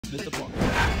Mr. Parker, if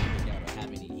y'all don't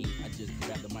have any heat, I just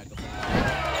grabbed the microphone.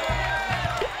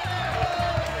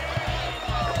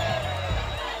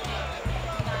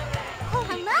 Oh,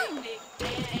 hello.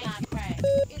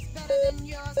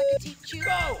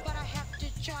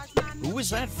 Go! Who is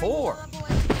that for?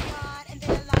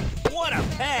 What a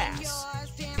pass!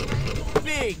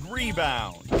 Big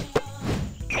rebound!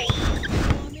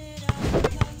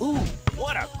 Ooh,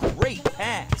 what a great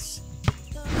pass!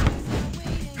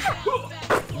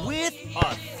 With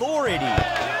authority!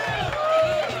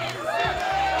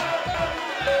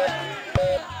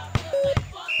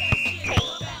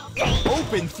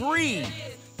 Open three!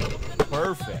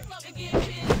 Perfect!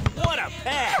 What a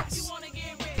pass!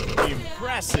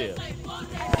 Impressive!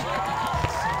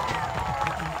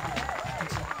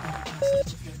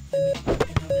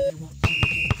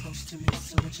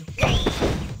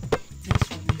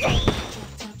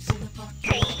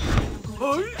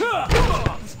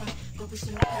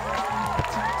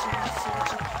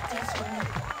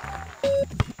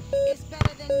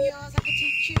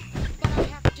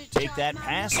 Take that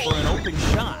pass for an open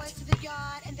shot.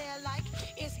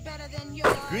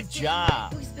 Good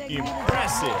job.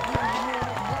 Impressive.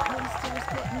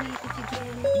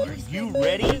 Are you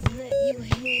ready?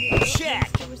 Check.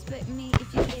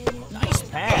 Nice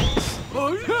pass.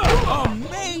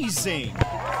 Amazing.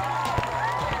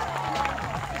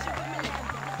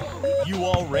 You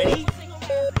all ready?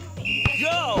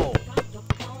 Go.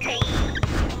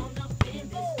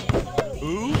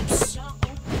 Oops.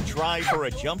 Try for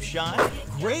a jump shot.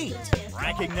 Great.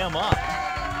 Racking them up.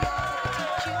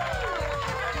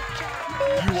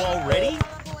 You all ready?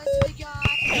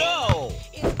 Go!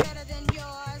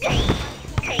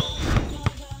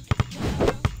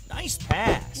 Nice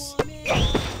pass.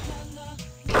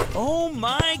 Oh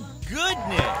my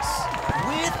goodness!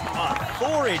 With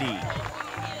authority.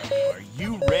 Are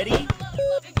you ready?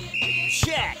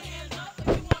 Check.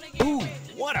 Ooh,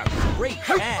 what a great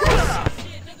pass.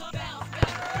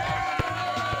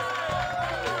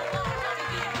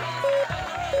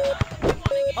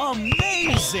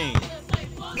 Amazing!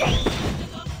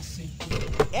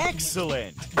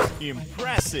 Excellent!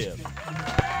 Impressive!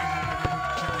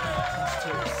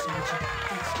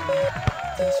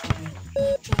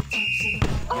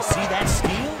 You see that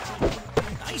steal?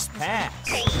 Nice pass!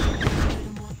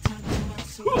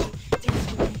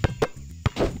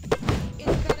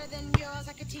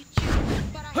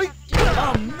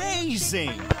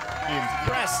 Amazing!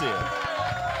 Impressive!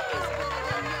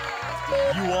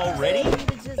 You all ready?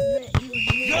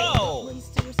 Go!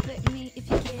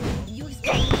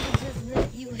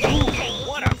 Ooh,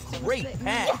 what a great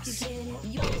pass!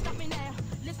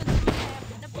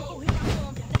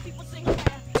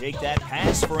 Take that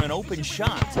pass for an open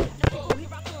shot.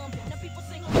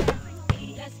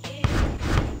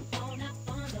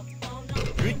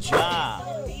 Good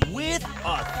job! With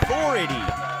authority!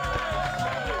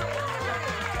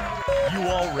 You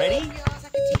all ready?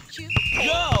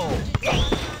 Go!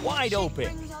 Wide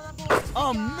open!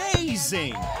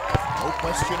 Amazing! No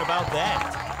question about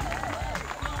that.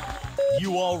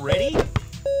 You all ready?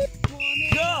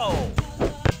 Go!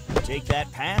 Take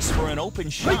that pass for an open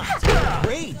shot.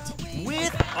 Great!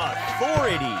 With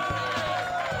authority.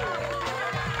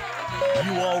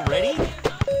 You all ready?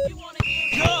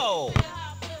 Go!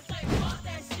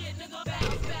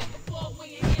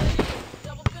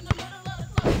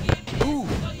 Ooh,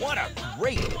 what a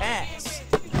great pass.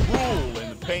 Rule in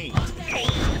the paint.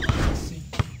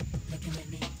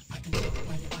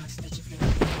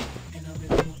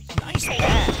 Nice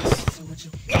pass.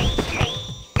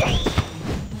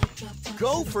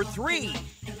 Go for three.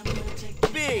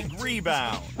 Big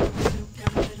rebound.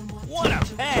 What a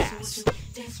pass.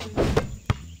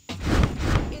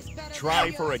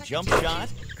 Try for a jump shot.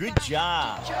 Good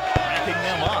job. Racking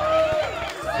them up.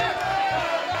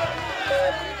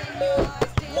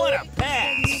 What a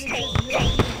pass.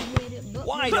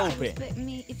 Wide open.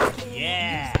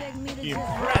 Yeah.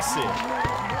 Impressive.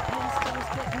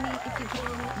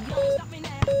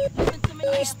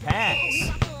 Nice pass.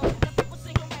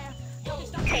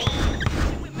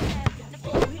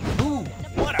 Ooh,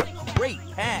 what a great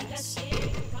pass.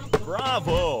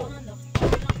 Bravo.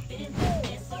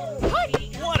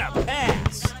 What a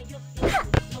pass.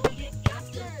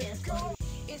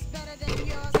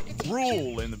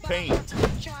 Rule in the paint.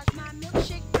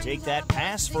 Take that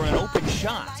pass for an open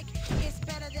shot.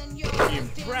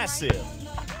 Impressive.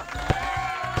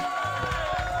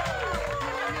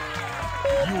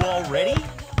 You all ready?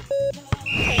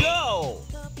 Go!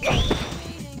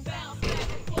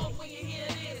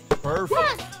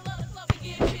 Perfect.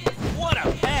 What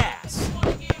a pass.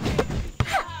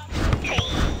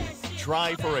 Try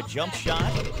Try for a jump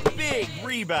shot. Big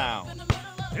rebound.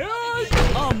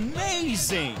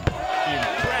 Amazing.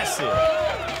 Impressive.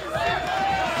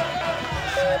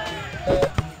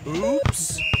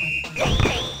 Oops.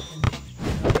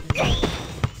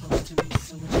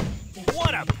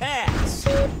 What a pass.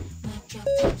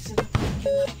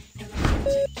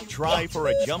 Try for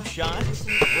a jump shot.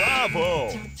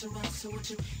 Bravo.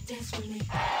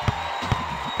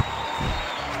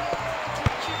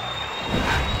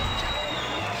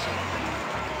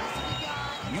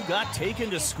 You got taken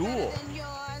to school.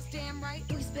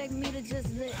 You expect me to just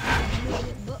let you hit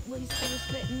it, but will you still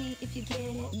respect me if you get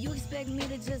it? You expect me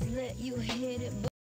to just let you hit it, but